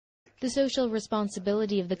The social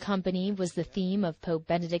responsibility of the company was the theme of Pope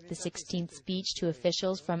Benedict XVI's speech to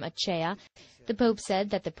officials from Acea. The Pope said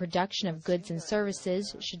that the production of goods and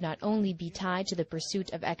services should not only be tied to the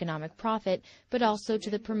pursuit of economic profit, but also to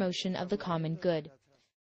the promotion of the common good.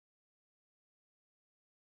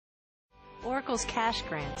 Oracle's cash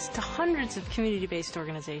grants to hundreds of community-based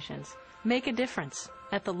organizations make a difference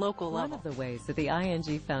at the local level. One of the ways that the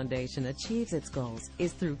ING Foundation achieves its goals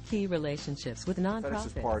is through key relationships with nonprofits. FedEx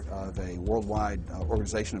is part of a worldwide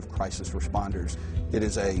organization of crisis responders. It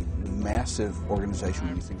is a massive organization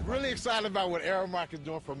when you think about it. Really excited about what Aramark is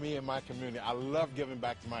doing for me and my community. I love giving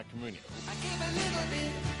back to my community.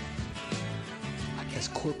 As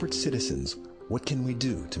corporate citizens, what can we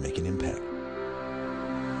do to make an impact?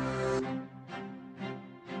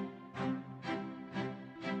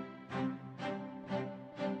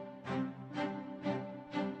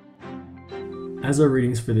 As our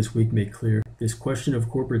readings for this week make clear, this question of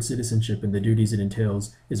corporate citizenship and the duties it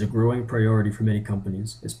entails is a growing priority for many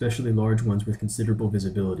companies, especially large ones with considerable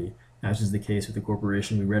visibility, as is the case with the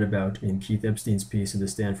corporation we read about in Keith Epstein's piece in the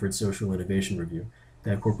Stanford Social Innovation Review.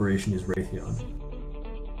 That corporation is Raytheon.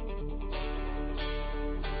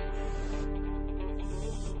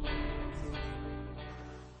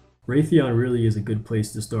 Raytheon really is a good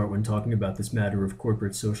place to start when talking about this matter of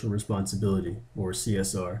corporate social responsibility, or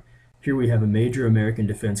CSR. Here we have a major American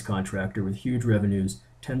defense contractor with huge revenues,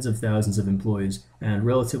 tens of thousands of employees, and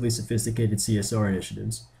relatively sophisticated CSR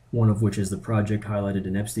initiatives, one of which is the project highlighted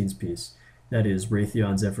in Epstein's piece. That is,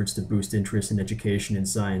 Raytheon's efforts to boost interest in education in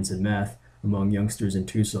science and math among youngsters in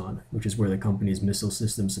Tucson, which is where the company's missile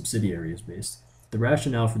systems subsidiary is based. The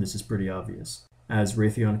rationale for this is pretty obvious. As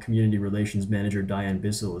Raytheon Community Relations Manager Diane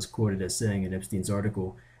Bissell is quoted as saying in Epstein's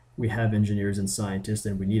article, "We have engineers and scientists,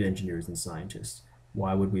 and we need engineers and scientists.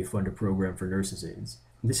 Why would we fund a program for nurses' aides?"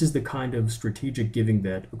 This is the kind of strategic giving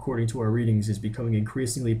that, according to our readings, is becoming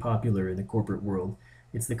increasingly popular in the corporate world.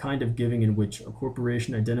 It's the kind of giving in which a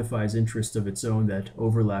corporation identifies interests of its own that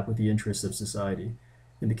overlap with the interests of society.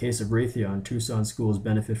 In the case of Raytheon, Tucson schools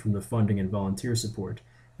benefit from the funding and volunteer support,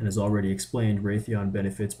 and as already explained, Raytheon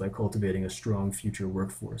benefits by cultivating a strong future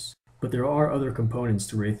workforce. But there are other components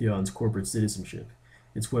to Raytheon's corporate citizenship.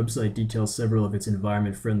 Its website details several of its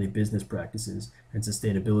environment-friendly business practices and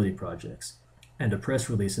sustainability projects, and a press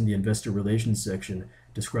release in the investor relations section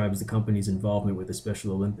describes the company's involvement with the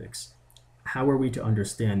Special Olympics. How are we to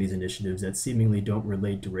understand these initiatives that seemingly don't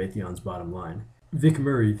relate to Raytheon's bottom line? Vic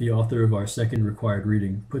Murray, the author of our second required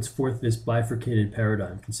reading, puts forth this bifurcated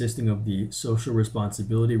paradigm consisting of the social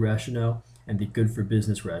responsibility rationale and the good for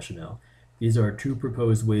business rationale. These are two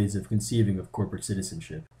proposed ways of conceiving of corporate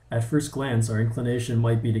citizenship. At first glance, our inclination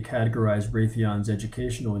might be to categorize Raytheon's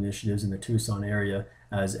educational initiatives in the Tucson area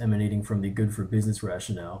as emanating from the good for business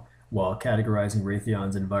rationale, while categorizing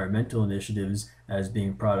Raytheon's environmental initiatives as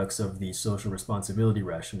being products of the social responsibility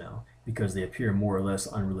rationale, because they appear more or less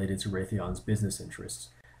unrelated to Raytheon's business interests.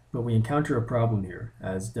 But we encounter a problem here,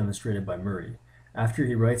 as demonstrated by Murray. After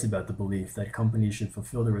he writes about the belief that companies should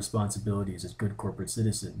fulfill their responsibilities as good corporate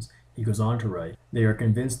citizens, he goes on to write, "They are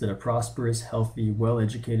convinced that a prosperous, healthy,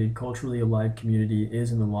 well-educated, culturally alive community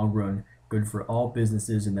is in the long run good for all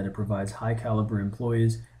businesses and that it provides high-caliber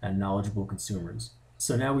employees and knowledgeable consumers."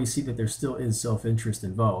 So now we see that there still is self-interest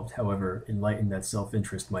involved, however enlightened that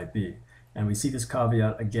self-interest might be. And we see this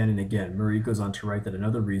caveat again and again. Murray goes on to write that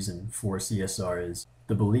another reason for CSR is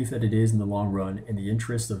the belief that it is in the long run in the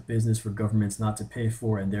interest of business for governments not to pay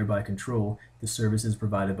for and thereby control the services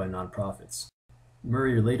provided by nonprofits.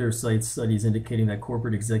 Murray later cites studies indicating that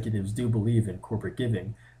corporate executives do believe in corporate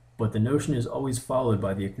giving, but the notion is always followed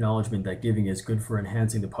by the acknowledgement that giving is good for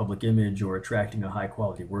enhancing the public image or attracting a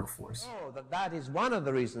high-quality workforce. That is one of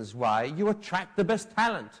the reasons why you attract the best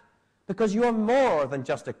talent, because you're more than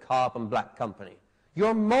just a carbon black company.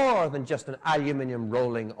 You're more than just an aluminium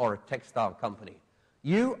rolling or a textile company.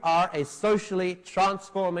 You are a socially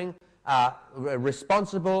transforming,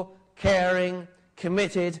 responsible, caring,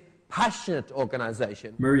 committed, passionate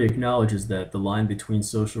organization. Murray acknowledges that the line between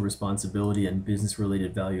social responsibility and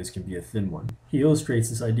business-related values can be a thin one. He illustrates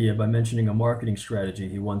this idea by mentioning a marketing strategy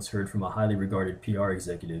he once heard from a highly regarded PR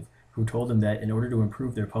executive who told him that in order to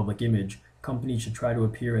improve their public image, companies should try to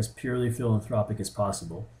appear as purely philanthropic as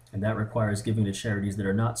possible, and that requires giving to charities that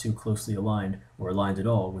are not too closely aligned or aligned at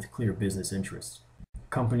all with clear business interests.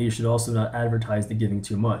 Companies should also not advertise the giving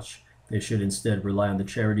too much. They should instead rely on the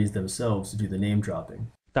charities themselves to do the name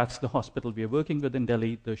dropping. That's the hospital we are working with in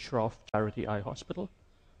Delhi, the Shroff Charity Eye Hospital.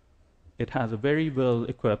 It has a very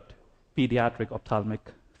well-equipped pediatric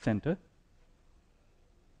ophthalmic center,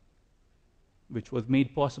 which was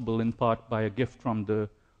made possible in part by a gift from the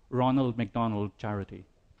Ronald McDonald Charity.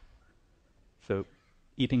 So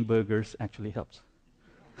eating burgers actually helps.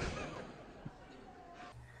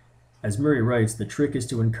 As Murray writes, the trick is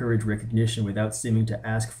to encourage recognition without seeming to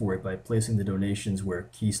ask for it by placing the donations where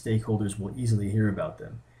key stakeholders will easily hear about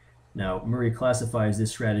them. Now, Murray classifies this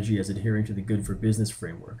strategy as adhering to the good for business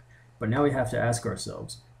framework, but now we have to ask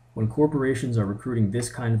ourselves, when corporations are recruiting this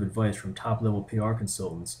kind of advice from top-level PR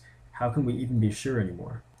consultants, how can we even be sure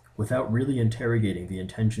anymore? Without really interrogating the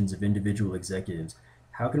intentions of individual executives,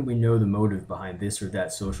 how can we know the motive behind this or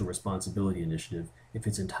that social responsibility initiative if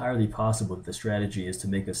it's entirely possible that the strategy is to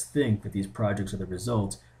make us think that these projects are the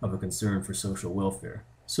result of a concern for social welfare?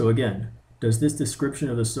 So again, does this description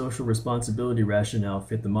of the social responsibility rationale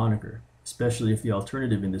fit the moniker, especially if the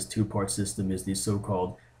alternative in this two-part system is the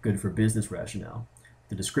so-called good for business rationale?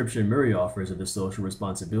 The description Murray offers of the social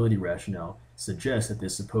responsibility rationale suggests that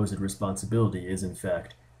this supposed responsibility is in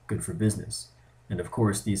fact good for business. And of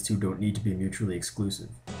course, these two don't need to be mutually exclusive.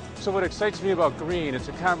 So what excites me about green, it's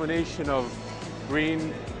a combination of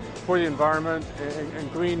green for the environment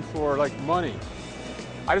and green for like money.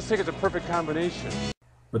 I just think it's a perfect combination.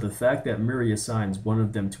 But the fact that Murray assigns one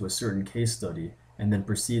of them to a certain case study and then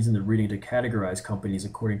proceeds in the reading to categorize companies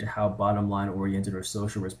according to how bottom line oriented or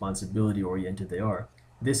social responsibility oriented they are,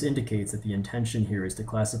 this indicates that the intention here is to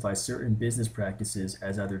classify certain business practices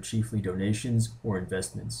as either chiefly donations or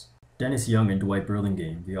investments. Dennis Young and Dwight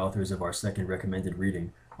Burlingame, the authors of our second recommended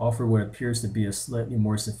reading, offer what appears to be a slightly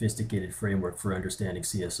more sophisticated framework for understanding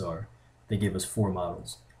CSR. They give us 4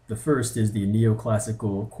 models. The first is the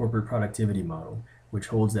neoclassical corporate productivity model, which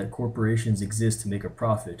holds that corporations exist to make a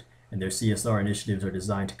profit, and their CSR initiatives are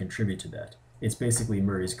designed to contribute to that. It's basically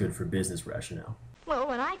Murray's good for business rationale. Well,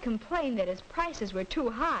 when I complained that his prices were too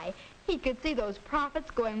high, he could see those profits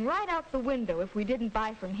going right out the window if we didn't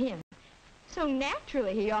buy from him. So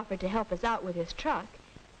naturally he offered to help us out with his truck,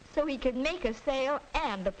 so he could make a sale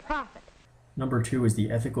and a profit. Number 2 is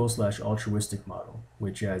the ethical/altruistic model,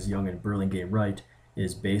 which, as Young and Burlingame write,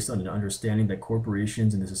 is based on an understanding that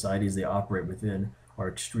corporations and the societies they operate within are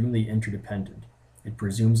extremely interdependent. It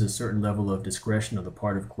presumes a certain level of discretion on the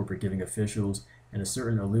part of corporate giving officials and a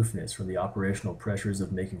certain aloofness from the operational pressures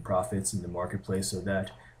of making profits in the marketplace so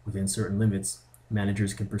that, within certain limits,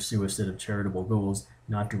 managers can pursue a set of charitable goals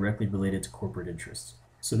not directly related to corporate interests.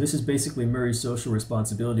 So this is basically Murray's social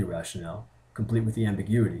responsibility rationale, complete with the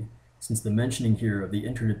ambiguity, since the mentioning here of the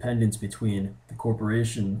interdependence between the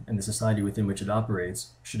corporation and the society within which it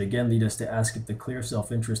operates should again lead us to ask if the clear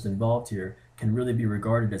self-interest involved here can really be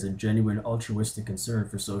regarded as a genuine altruistic concern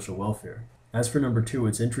for social welfare. As for number 2,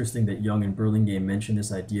 it's interesting that Young and Burlingame mention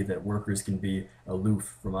this idea that workers can be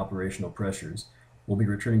aloof from operational pressures. We'll be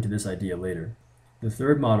returning to this idea later. The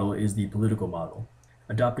third model is the political model.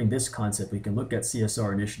 Adopting this concept, we can look at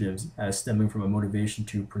CSR initiatives as stemming from a motivation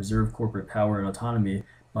to preserve corporate power and autonomy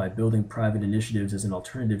by building private initiatives as an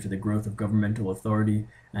alternative to the growth of governmental authority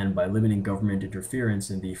and by limiting government interference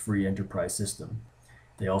in the free enterprise system.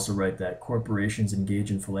 They also write that corporations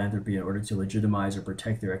engage in philanthropy in order to legitimize or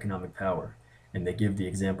protect their economic power, and they give the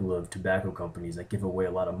example of tobacco companies that give away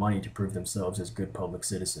a lot of money to prove themselves as good public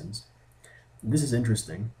citizens. This is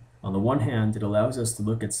interesting. On the one hand, it allows us to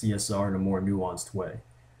look at CSR in a more nuanced way.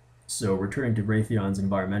 So, returning to Raytheon's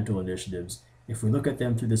environmental initiatives, if we look at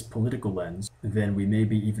them through this political lens, then we may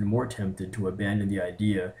be even more tempted to abandon the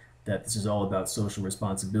idea that this is all about social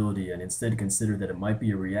responsibility and instead consider that it might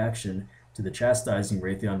be a reaction to the chastising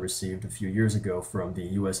Raytheon received a few years ago from the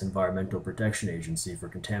U.S. Environmental Protection Agency for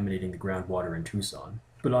contaminating the groundwater in Tucson.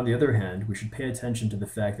 But on the other hand, we should pay attention to the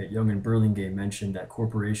fact that Young and Burlingame mentioned that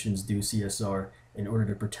corporations do CSR in order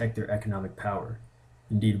to protect their economic power.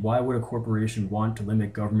 Indeed, why would a corporation want to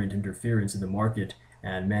limit government interference in the market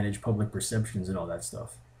and manage public perceptions and all that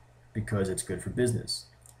stuff? Because it's good for business.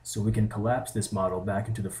 So we can collapse this model back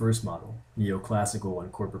into the first model, neoclassical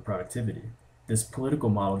and corporate productivity. This political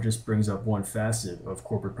model just brings up one facet of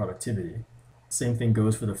corporate productivity. Same thing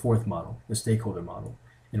goes for the fourth model, the stakeholder model,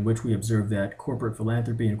 in which we observe that corporate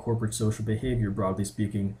philanthropy and corporate social behavior, broadly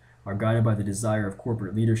speaking, are guided by the desire of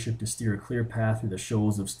corporate leadership to steer a clear path through the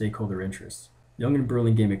shoals of stakeholder interests. Young and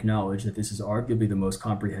Burlingame acknowledge that this is arguably the most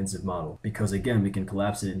comprehensive model, because again we can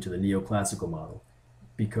collapse it into the neoclassical model,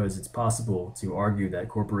 because it's possible to argue that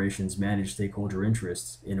corporations manage stakeholder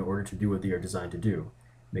interests in order to do what they are designed to do,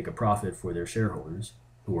 make a profit for their shareholders,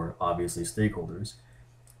 who are obviously stakeholders.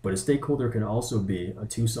 But a stakeholder can also be a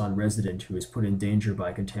Tucson resident who is put in danger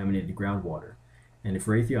by contaminated groundwater, and if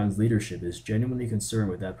Raytheon's leadership is genuinely concerned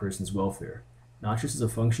with that person's welfare, not just as a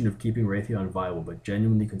function of keeping Raytheon viable, but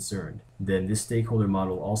genuinely concerned, then this stakeholder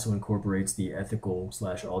model also incorporates the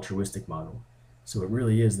ethical/altruistic model, so it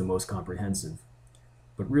really is the most comprehensive.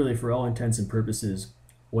 But really, for all intents and purposes,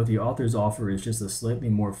 What the authors offer is just a slightly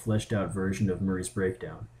more fleshed out version of Murray's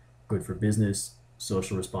breakdown. Good for business,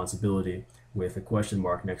 social responsibility, with a question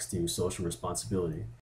mark next to social responsibility.